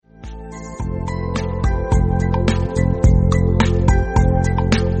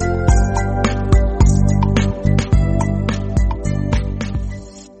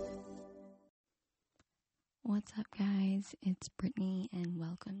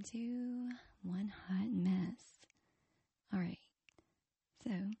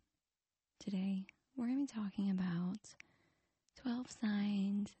talking about 12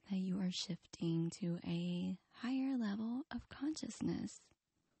 signs that you are shifting to a higher level of consciousness.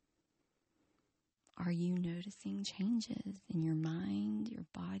 Are you noticing changes in your mind, your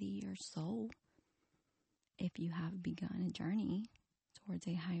body, your soul? If you have begun a journey towards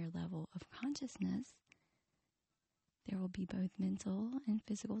a higher level of consciousness, there will be both mental and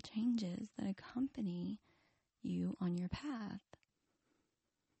physical changes that accompany you on your path.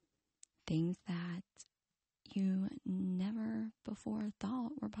 Things that you never before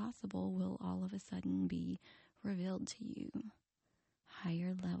thought were possible will all of a sudden be revealed to you.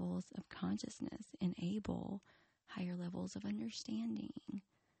 Higher levels of consciousness enable higher levels of understanding.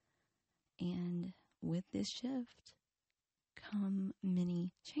 And with this shift come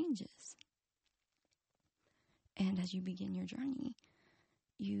many changes. And as you begin your journey,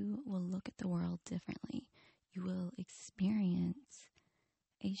 you will look at the world differently. You will experience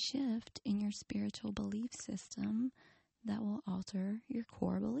a shift in your spiritual belief system that will alter your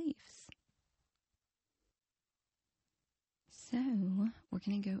core beliefs. So, we're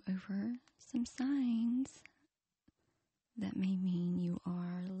going to go over some signs that may mean you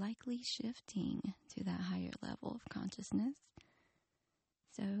are likely shifting to that higher level of consciousness.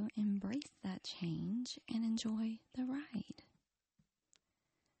 So, embrace that change and enjoy the ride.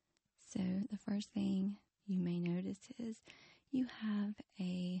 So, the first thing you may notice is you have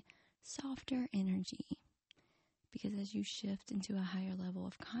a softer energy, because as you shift into a higher level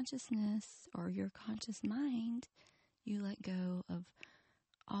of consciousness or your conscious mind, you let go of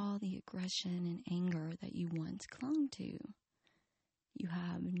all the aggression and anger that you once clung to. You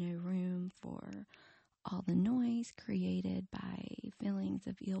have no room for all the noise created by feelings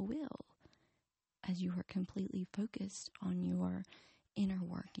of ill will, as you are completely focused on your inner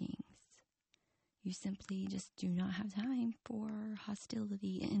workings. You simply just do not have time for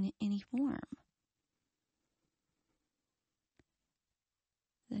hostility in any form.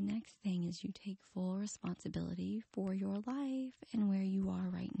 The next thing is you take full responsibility for your life and where you are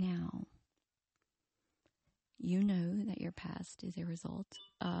right now. You know that your past is a result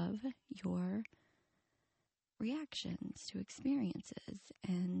of your reactions to experiences,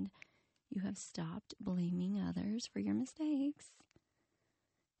 and you have stopped blaming others for your mistakes.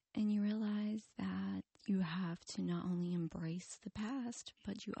 And you realize that you have to not only embrace the past,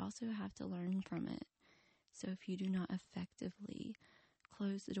 but you also have to learn from it. So if you do not effectively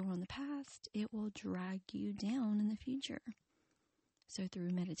close the door on the past, it will drag you down in the future. So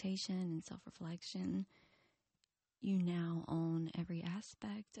through meditation and self-reflection, you now own every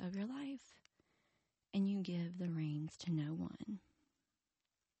aspect of your life, and you give the reins to no one.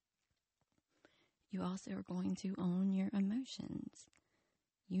 You also are going to own your emotions.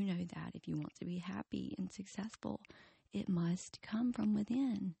 You know that if you want to be happy and successful, it must come from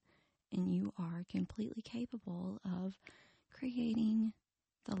within, and you are completely capable of creating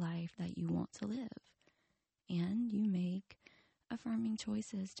the life that you want to live. And you make affirming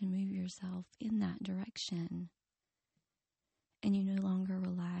choices to move yourself in that direction. And you no longer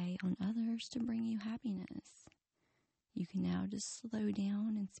rely on others to bring you happiness. You can now just slow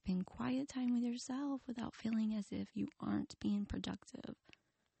down and spend quiet time with yourself without feeling as if you aren't being productive.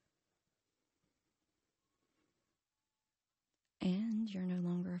 And you're no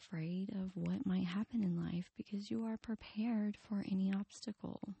longer afraid of what might happen in life because you are prepared for any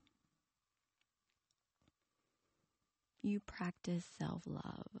obstacle. You practice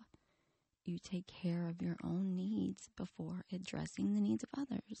self-love. You take care of your own needs before addressing the needs of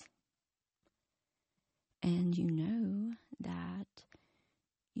others. And you know that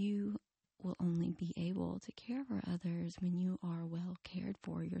you will only be able to care for others when you are well cared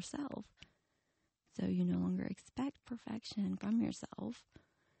for yourself. So you no longer expect perfection from yourself.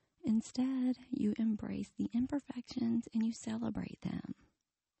 Instead, you embrace the imperfections and you celebrate them.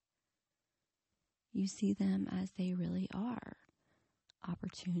 You see them as they really are,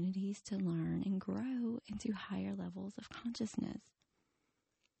 opportunities to learn and grow into higher levels of consciousness.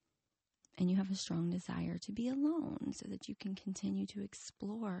 And you have a strong desire to be alone so that you can continue to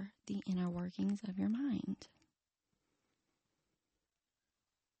explore the inner workings of your mind.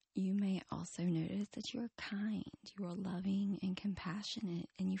 You may also notice that you're kind, you are loving and compassionate,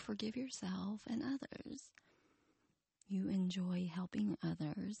 and you forgive yourself and others. You enjoy helping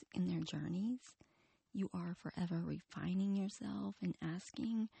others in their journeys. You are forever refining yourself and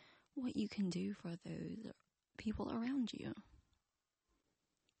asking what you can do for those people around you.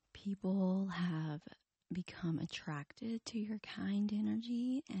 People have become attracted to your kind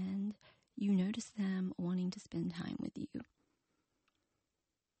energy, and you notice them wanting to spend time with you.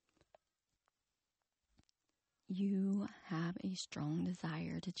 You have a strong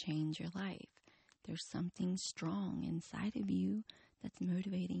desire to change your life, There's something strong inside of you that's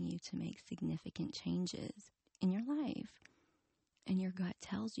motivating you to make significant changes in your life. And your gut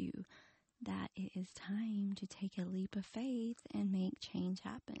tells you that it is time to take a leap of faith and make change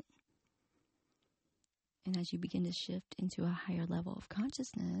happen. And as you begin to shift into a higher level of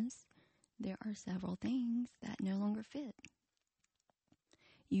consciousness, there are several things that no longer fit.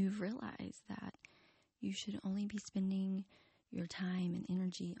 You've realized that you should only be spending your time and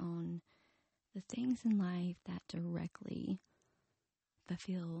energy on the things in life that directly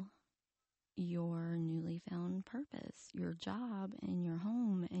fulfill your newly found purpose. Your job and your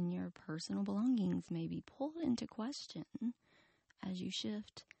home and your personal belongings may be pulled into question as you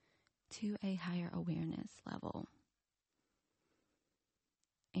shift to a higher awareness level.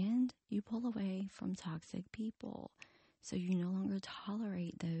 And you pull away from toxic people, so you no longer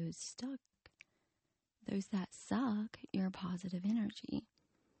tolerate those that suck your positive energy.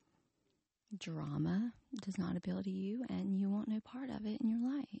 Drama does not appeal to you, and you want no part of it in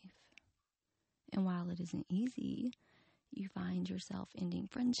your life. And while it isn't easy, you find yourself ending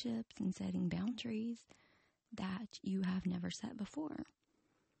friendships and setting boundaries that you have never set before.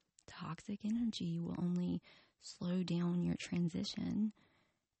 Toxic energy will only slow down your transition,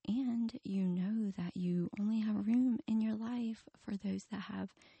 and you know that you only have room in your life for those that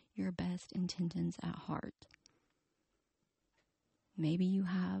have your best intentions at heart. Maybe you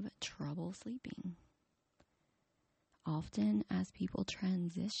have trouble sleeping. Often, as people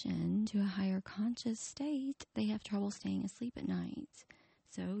transition to a higher conscious state, they have trouble staying asleep at night.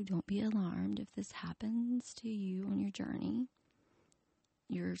 So don't be alarmed if this happens to you on your journey.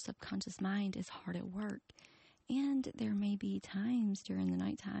 Your subconscious mind is hard at work, and there may be times during the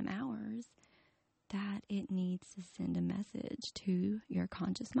nighttime hours that it needs to send a message to your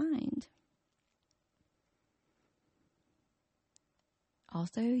conscious mind.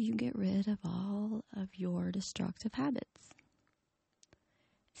 Also, you get rid of all of your destructive habits.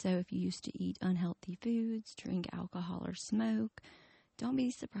 So if you used to eat unhealthy foods, drink alcohol, or smoke, don't be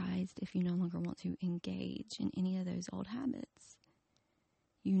surprised if you no longer want to engage in any of those old habits.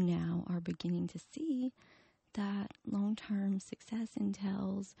 You now are beginning to see that long-term success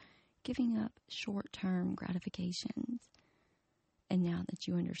entails giving up short-term gratifications. And now that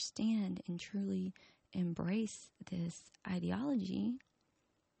you understand and truly embrace this ideology,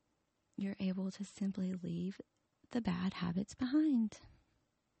 you're able to simply leave the bad habits behind.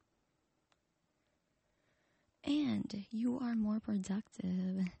 And you are more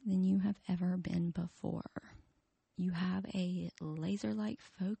productive than you have ever been before. You have a laser-like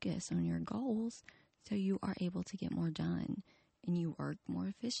focus on your goals, so you are able to get more done, and you work more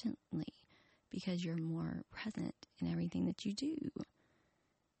efficiently because you're more present in everything that you do.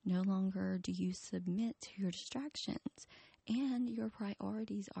 No longer do you submit to your distractions, and your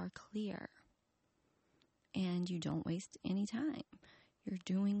priorities are clear. And you don't waste any time. You're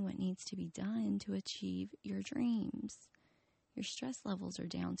doing what needs to be done to achieve your dreams. Your stress levels are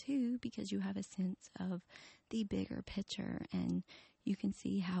down too because you have a sense of the bigger picture and you can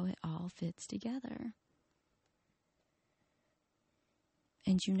see how it all fits together.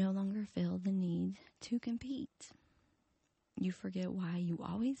 And you no longer feel the need to compete. You forget why you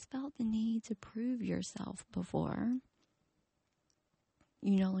always felt the need to prove yourself before.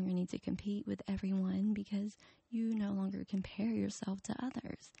 You no longer need to compete with everyone because you no longer compare yourself to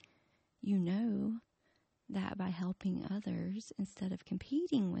others. You know that by helping others instead of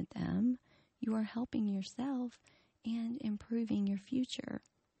competing with them, you are helping yourself and improving your future.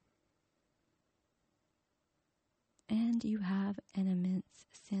 And you have an immense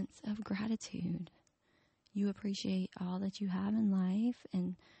sense of gratitude. You appreciate all that you have in life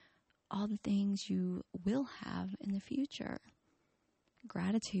and all the things you will have in the future.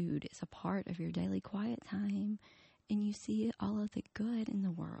 Gratitude is a part of your daily quiet time, and you see all of the good in the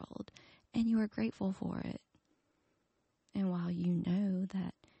world, and you are grateful for it. And while you know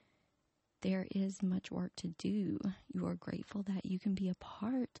that there is much work to do, you are grateful that you can be a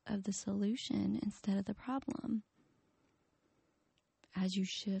part of the solution instead of the problem. As you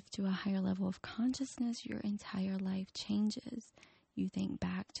shift to a higher level of consciousness, your entire life changes. You think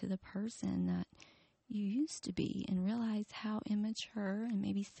back to the person that you used to be and realize how immature and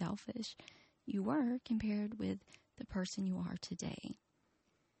maybe selfish you were compared with the person you are today.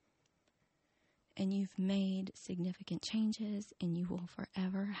 And you've made significant changes and you will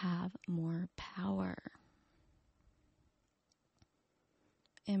forever have more power.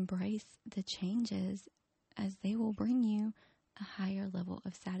 Embrace the changes as they will bring you a higher level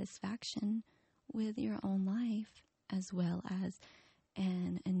of satisfaction with your own life as well as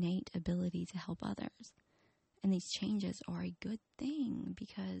an innate ability to help others. And these changes are a good thing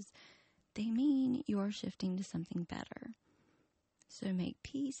because they mean you're shifting to something better. So make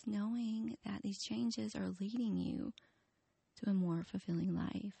peace knowing that these changes are leading you to a more fulfilling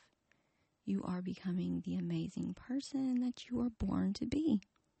life. You are becoming the amazing person that you were born to be.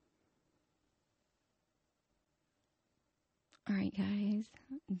 All right, guys,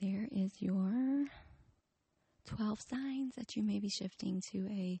 there is your 12 signs that you may be shifting to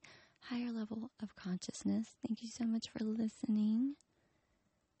a higher level of consciousness. Thank you so much for listening.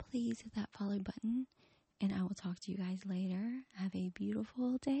 Please hit that follow button, and I will talk to you guys later. Have a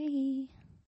beautiful day.